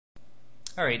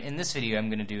Alright, in this video I'm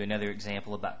going to do another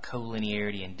example about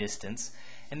collinearity and distance.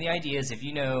 And the idea is if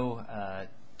you know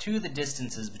two of the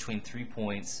distances between 3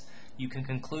 points, you can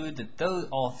conclude that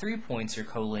all 3 points are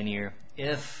collinear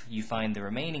if you find the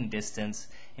remaining distance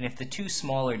and if the two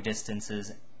smaller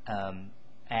distances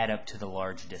add up to the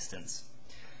large distance.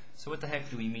 So what the heck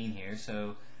do we mean here?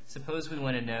 So suppose we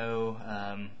want to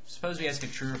know, suppose we ask a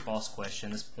true or false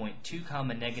question. This point 2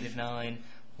 comma negative 9,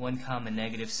 1 comma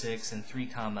negative 6, and 3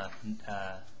 comma,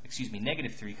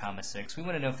 negative 3 comma 6. We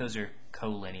want to know if those are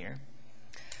collinear.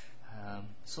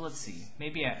 So let's see.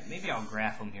 Maybe I'll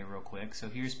graph them here real quick. So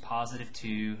here's positive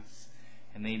 2,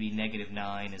 and maybe negative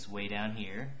 9 is way down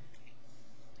here.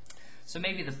 So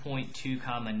maybe the point 2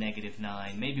 comma negative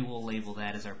 9, maybe we'll label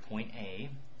that as our point A.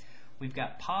 We've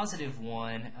got positive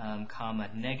 1 comma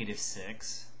negative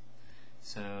 6.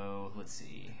 So let's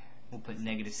see. We'll put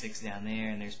negative 6 down there,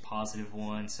 and there's positive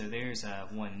 1. So there's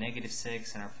 1 negative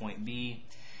 6 in our point B.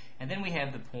 And then we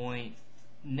have the point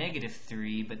negative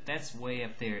 3, but that's way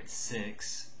up there at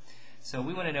 6. So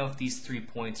we want to know if these 3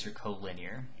 points are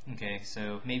collinear. Okay,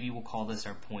 so maybe we'll call this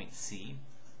our point C.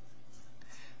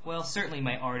 Well, certainly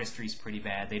my artistry is pretty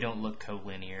bad. They don't look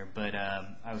collinear, but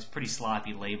I was pretty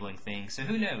sloppy labeling things. So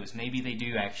who knows? Maybe they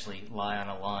do actually lie on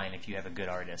a line if you have a good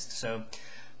artist. So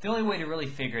the only way to really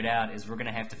figure it out is we're going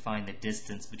to have to find the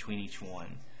distance between each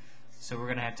one. So we're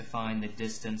going to have to find the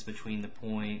distance between the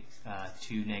point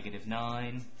 2 negative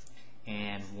 9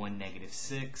 and 1 negative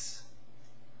 6,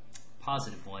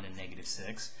 positive 1 and negative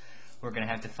 6. We're going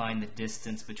to have to find the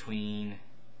distance between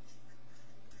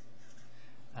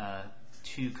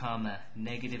 2 comma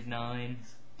negative 9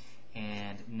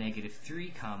 and negative 3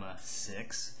 comma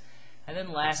 6. And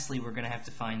then lastly, we're going to have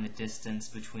to find the distance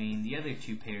between the other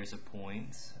two pairs of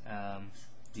points,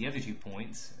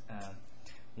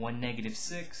 1 negative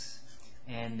 6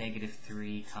 and negative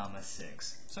 3 comma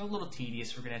 6. So a little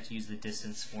tedious. We're going to have to use the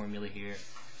distance formula here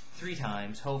 3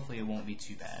 times. Hopefully it won't be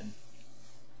too bad.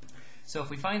 So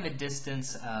if we find the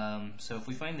distance,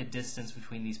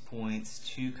 between these points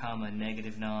 2 comma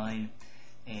negative 9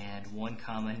 and 1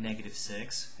 comma negative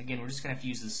 6, again we're just going to have to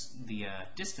use the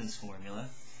distance formula,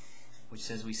 which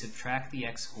says we subtract the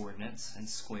x coordinates and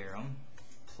square them,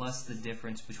 plus the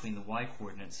difference between the y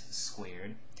coordinates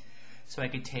squared. So I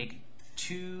could take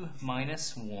 2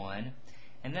 minus 1,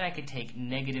 and then I could take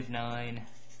negative 9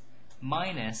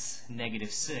 minus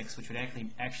negative 6, which would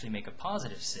actually make a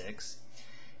positive 6.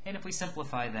 And if we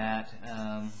simplify that,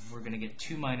 we're going to get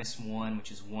 2 minus 1,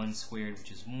 which is 1 squared,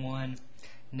 which is 1.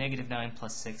 Negative 9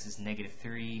 plus 6 is negative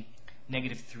 3.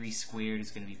 Negative 3 squared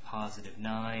is going to be positive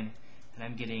 9. And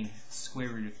I'm getting square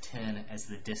root of 10 as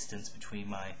the distance between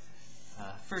my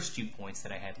first 2 points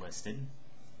that I had listed.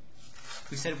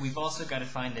 We said we've also got to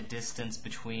find the distance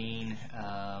between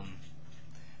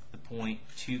the point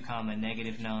 2 comma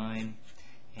negative 9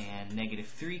 and negative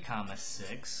 3 comma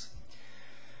 6.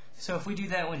 So if we do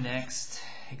that one next,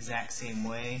 exact same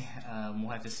way, we'll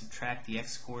have to subtract the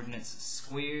x coordinates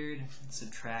squared,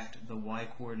 subtract the y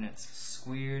coordinates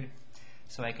squared.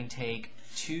 So I can take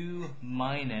 2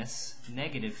 minus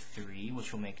negative 3,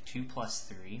 which will make 2 plus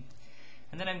 3.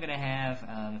 And then I'm going to have,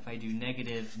 if I do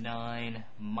negative 9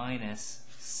 minus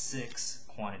 6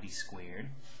 quantity squared.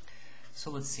 So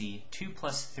let's see, 2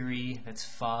 plus 3, that's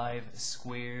 5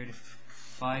 squared.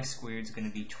 5 squared is going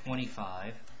to be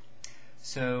 25.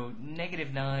 So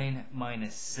negative 9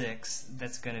 minus 6,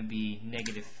 that's going to be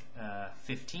negative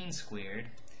 15 squared.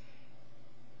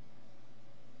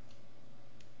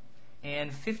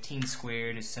 And 15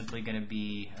 squared is simply going to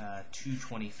be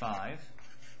 225.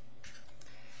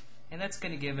 And that's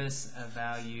going to give us a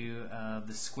value of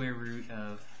the square root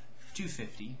of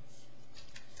 250.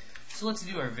 So let's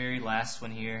do our very last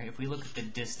one here. If we look at the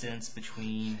distance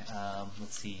between,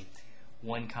 let's see,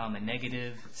 1 comma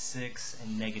negative 6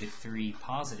 and negative 3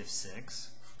 positive 6.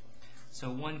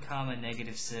 So 1 comma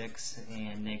negative 6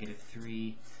 and negative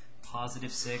 3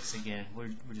 positive 6. Again, we're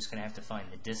just going to have to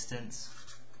find the distance.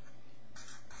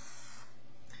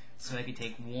 So I could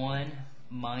take 1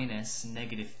 minus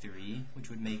negative 3, which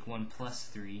would make 1 plus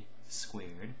 3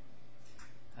 squared,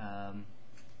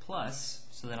 plus,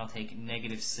 so then I'll take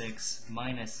negative 6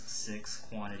 minus 6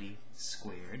 quantity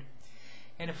squared.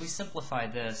 And if we simplify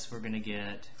this, we're going to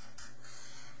get,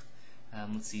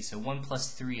 let's see, so 1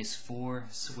 plus 3 is 4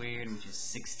 squared, which is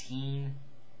 16.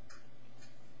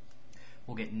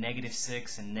 We'll get negative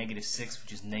 6 and negative 6,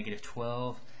 which is negative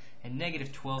 12. And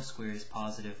negative 12 squared is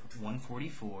positive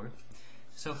 144.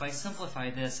 So if I simplify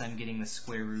this, I'm getting the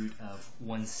square root of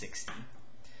 160.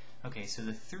 Okay, so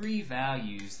the 3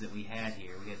 values that we had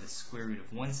here, we had the square root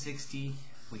of 160,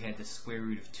 we had the square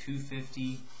root of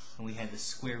 250, and we had the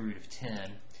square root of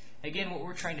 10. Again, what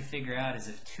we're trying to figure out is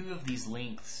if two of these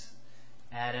lengths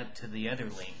add up to the other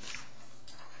length.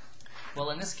 Well,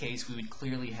 in this case, we would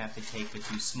clearly have to take the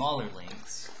two smaller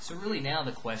lengths. So really now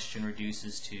the question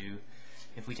reduces to,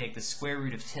 if we take the square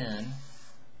root of 10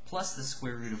 plus the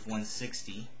square root of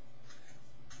 160,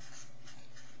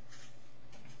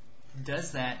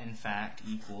 does that in fact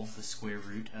equal the square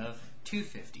root of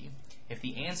 250? If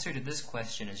the answer to this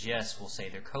question is yes, we'll say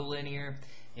they're collinear.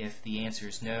 If the answer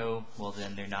is no, well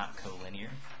then they're not collinear.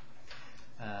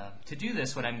 To do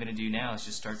this, what I'm going to do now is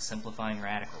just start simplifying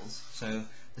radicals. So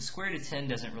the square root of 10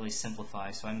 doesn't really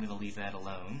simplify, so I'm going to leave that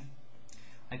alone.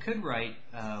 I could write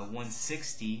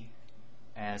 160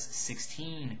 as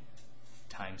 16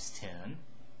 times 10.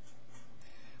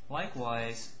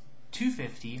 Likewise,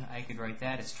 250, I could write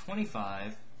that as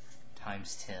 25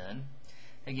 times 10.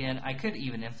 Again, I could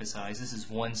even emphasize this is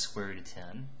 1 square root of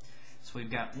 10. So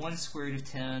we've got 1 square root of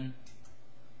 10.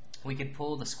 We could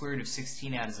pull the square root of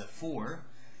 16 out as a 4.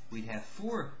 We'd have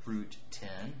 4 root 10.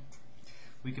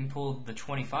 We can pull the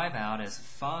 25 out as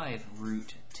 5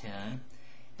 root 10.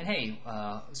 And hey,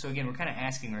 so again, we're kind of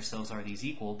asking ourselves, are these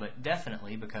equal? But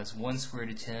definitely, because 1 square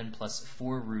root of 10 plus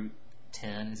 4 root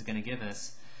 10 is going to give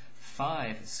us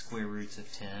 5 square roots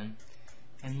of 10.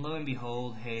 And lo and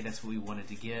behold, hey, that's what we wanted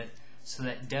to get. So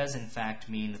that does in fact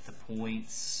mean that the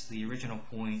points, the original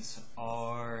points,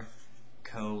 are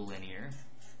collinear.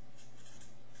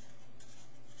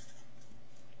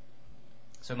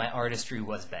 So my artistry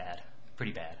was bad,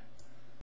 pretty bad.